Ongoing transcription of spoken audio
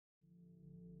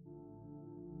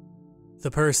The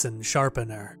person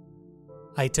Sharpener.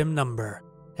 Item number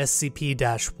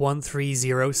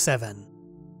SCP-1307.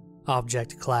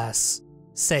 Object class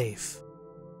Safe.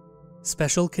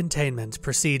 Special Containment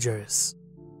Procedures.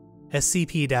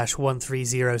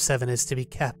 SCP-1307 is to be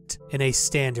kept in a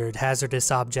standard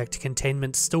hazardous object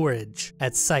containment storage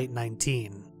at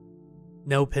Site-19.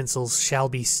 No pencils shall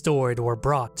be stored or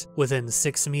brought within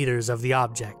 6 meters of the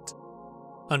object.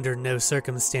 Under no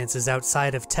circumstances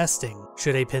outside of testing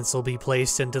should a pencil be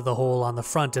placed into the hole on the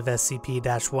front of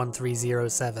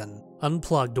SCP-1307,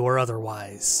 unplugged or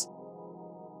otherwise.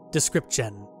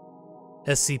 Description: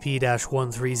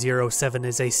 SCP-1307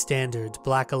 is a standard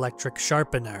black electric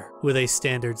sharpener with a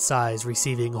standard size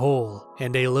receiving hole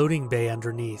and a loading bay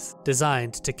underneath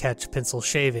designed to catch pencil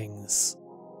shavings.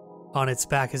 On its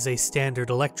back is a standard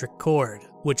electric cord,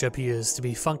 which appears to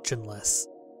be functionless.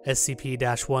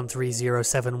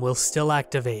 SCP-1307 will still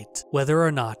activate whether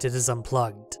or not it is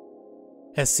unplugged.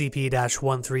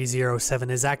 SCP-1307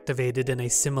 is activated in a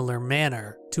similar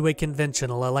manner to a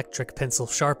conventional electric pencil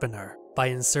sharpener by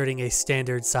inserting a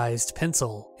standard-sized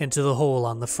pencil into the hole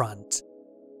on the front.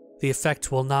 The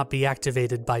effect will not be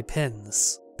activated by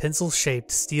pins,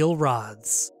 pencil-shaped steel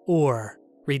rods, or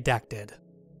redacted.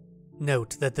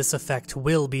 Note that this effect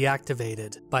will be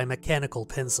activated by mechanical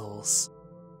pencils.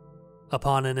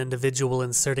 Upon an individual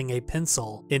inserting a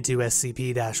pencil into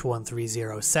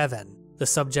SCP-1307, the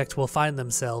subject will find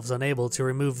themselves unable to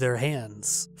remove their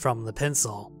hands from the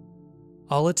pencil.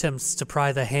 All attempts to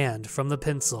pry the hand from the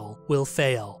pencil will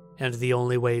fail, and the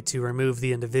only way to remove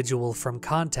the individual from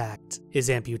contact is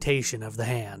amputation of the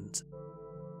hand.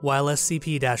 While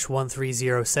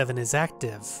SCP-1307 is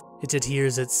active, it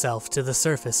adheres itself to the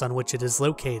surface on which it is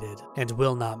located and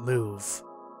will not move.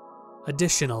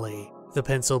 Additionally, the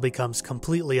pencil becomes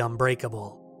completely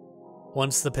unbreakable.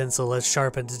 Once the pencil is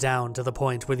sharpened down to the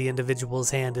point where the individual's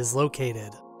hand is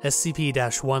located,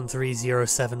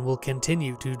 SCP-1307 will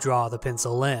continue to draw the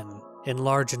pencil in,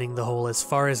 enlarging the hole as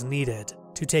far as needed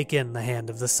to take in the hand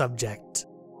of the subject.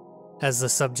 As the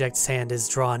subject's hand is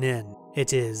drawn in,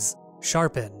 it is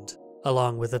sharpened,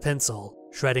 along with the pencil,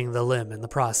 shredding the limb in the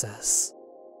process.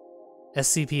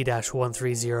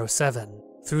 SCP-1307,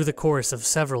 through the course of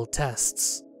several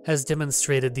tests, has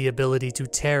demonstrated the ability to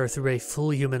tear through a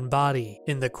full human body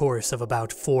in the course of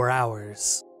about 4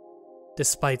 hours.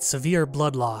 Despite severe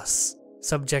blood loss,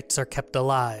 subjects are kept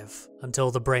alive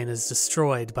until the brain is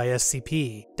destroyed by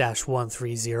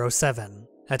SCP-1307,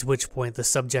 at which point the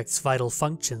subject's vital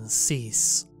functions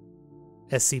cease.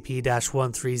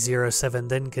 SCP-1307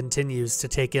 then continues to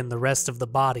take in the rest of the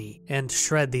body and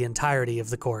shred the entirety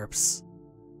of the corpse.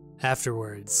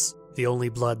 Afterwards, the only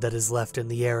blood that is left in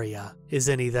the area is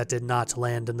any that did not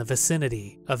land in the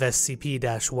vicinity of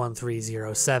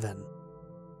SCP-1307.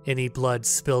 Any blood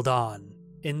spilled on,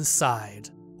 inside,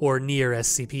 or near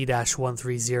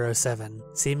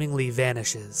SCP-1307 seemingly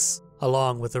vanishes,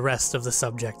 along with the rest of the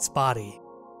subject's body.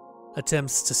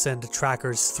 Attempts to send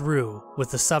trackers through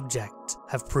with the subject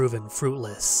have proven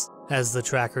fruitless, as the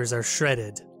trackers are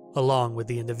shredded along with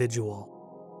the individual.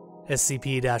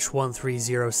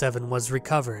 SCP-1307 was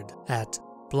recovered at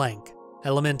blank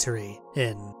Elementary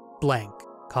in blank,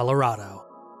 Colorado.